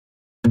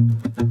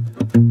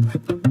Today's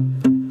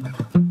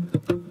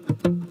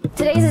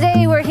the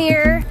day we're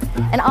here,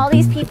 and all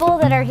these people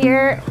that are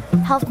here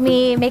helped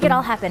me make it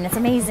all happen. It's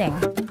amazing.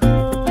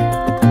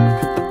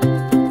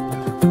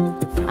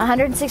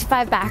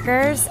 165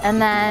 backers, and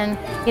then,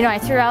 you know, I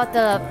threw out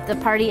the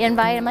party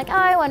invite. I'm like, oh,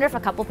 I wonder if a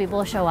couple people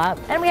will show up.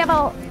 And we have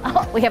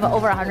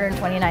over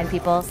 129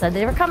 people said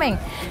they were coming.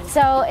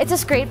 So it's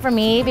just great for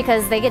me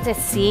because they get to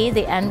see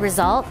the end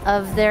result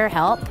of their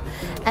help.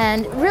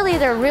 And really,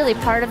 they're really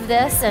part of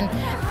this, and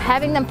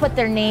having them put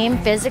their name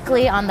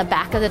physically on the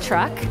back of the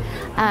truck,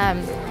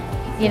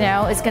 you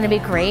know, is going to be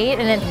great.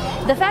 And then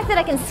the fact that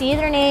I can see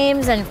their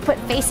names and put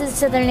faces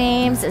to their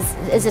names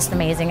is just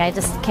amazing. I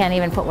just can't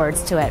even put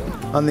words to it.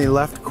 On the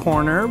left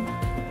corner,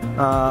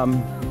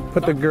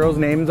 put the girls'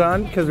 names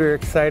on because we're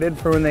excited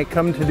for when they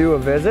come to do a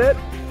visit.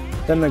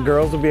 Then the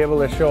girls will be able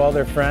to show all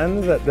their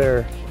friends that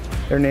their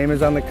name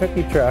is on the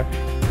cookie truck.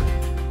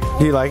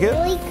 Do you like it?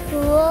 Really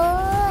cool.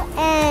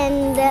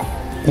 And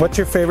what's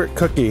your favorite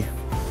cookie?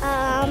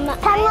 caramel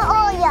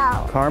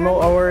Oreo.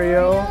 Caramel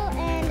Oreo.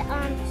 And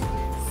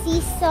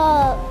sea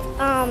salt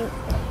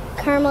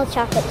caramel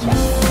chocolate chip.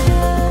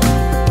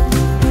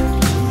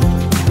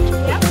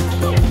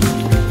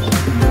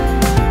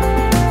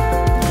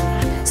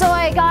 So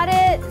I got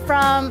it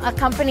from a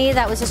company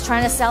that was just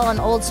trying to sell an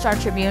old Star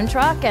Tribune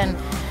truck, and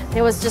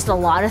there was just a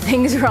lot of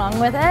things wrong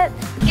with it.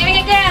 Giving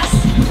it gas!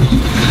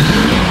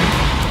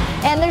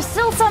 And there's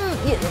still some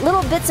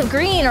little bits of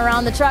green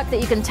around the truck that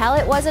you can tell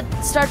it was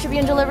a Star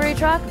Tribune delivery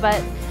truck,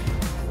 but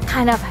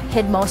kind of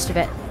hid most of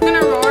it.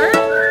 Gonna roar?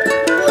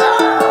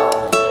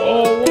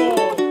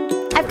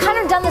 I've kind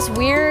of done this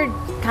weird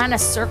kind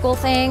of circle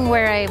thing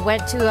where I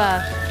went to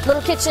a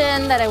little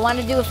kitchen that I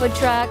wanted to do a food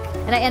truck,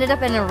 and I ended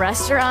up in a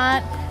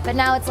restaurant, but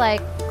now it's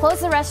like,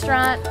 close the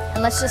restaurant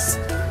and let's just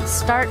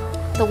start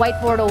the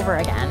whiteboard over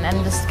again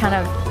and just kind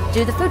of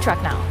do the food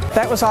truck now.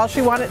 That was all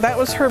she wanted. That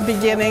was her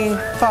beginning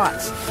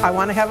thoughts. I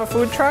want to have a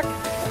food truck.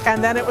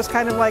 And then it was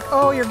kind of like,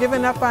 oh, you're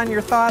giving up on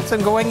your thoughts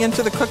and going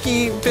into the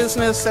cookie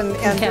business and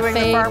doing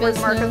the farmers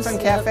markets and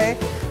cafe.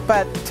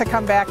 But to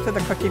come back to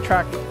the cookie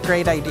truck,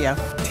 great idea.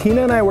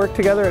 Tina and I worked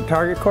together at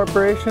Target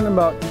Corporation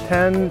about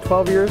 10,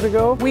 12 years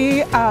ago.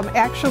 We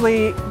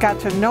actually got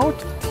to know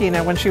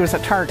Tina when she was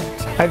at Target.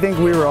 I think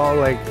we were all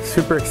like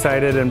super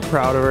excited and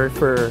proud of her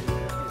for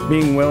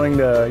being willing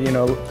to, you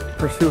know,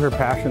 pursue her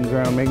passions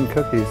around making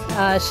cookies.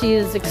 She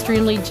is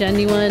extremely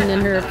genuine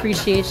in her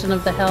appreciation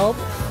of the help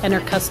and her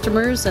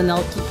customers, and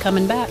they'll keep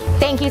coming back.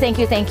 Thank you, thank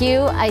you, thank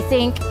you. I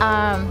think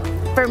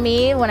for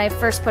me, when I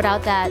first put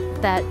out that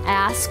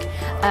ask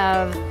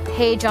of,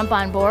 hey, jump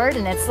on board,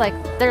 and it's like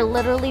they're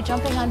literally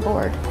jumping on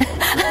board,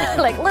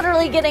 like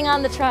literally getting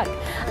on the truck.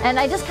 And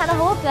I just kind of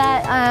hope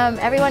that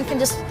everyone can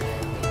just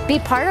be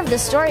part of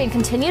this story and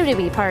continue to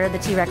be part of the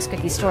T-Rex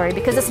cookie story,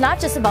 because it's not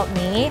just about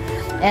me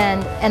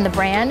and the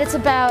brand. It's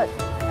about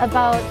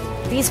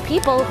these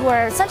people who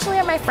are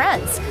essentially my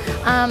friends,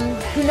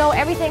 who know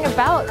everything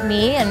about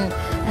me and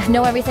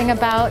know everything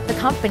about the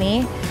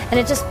company, and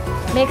it just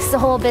makes the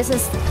whole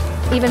business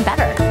even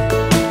better.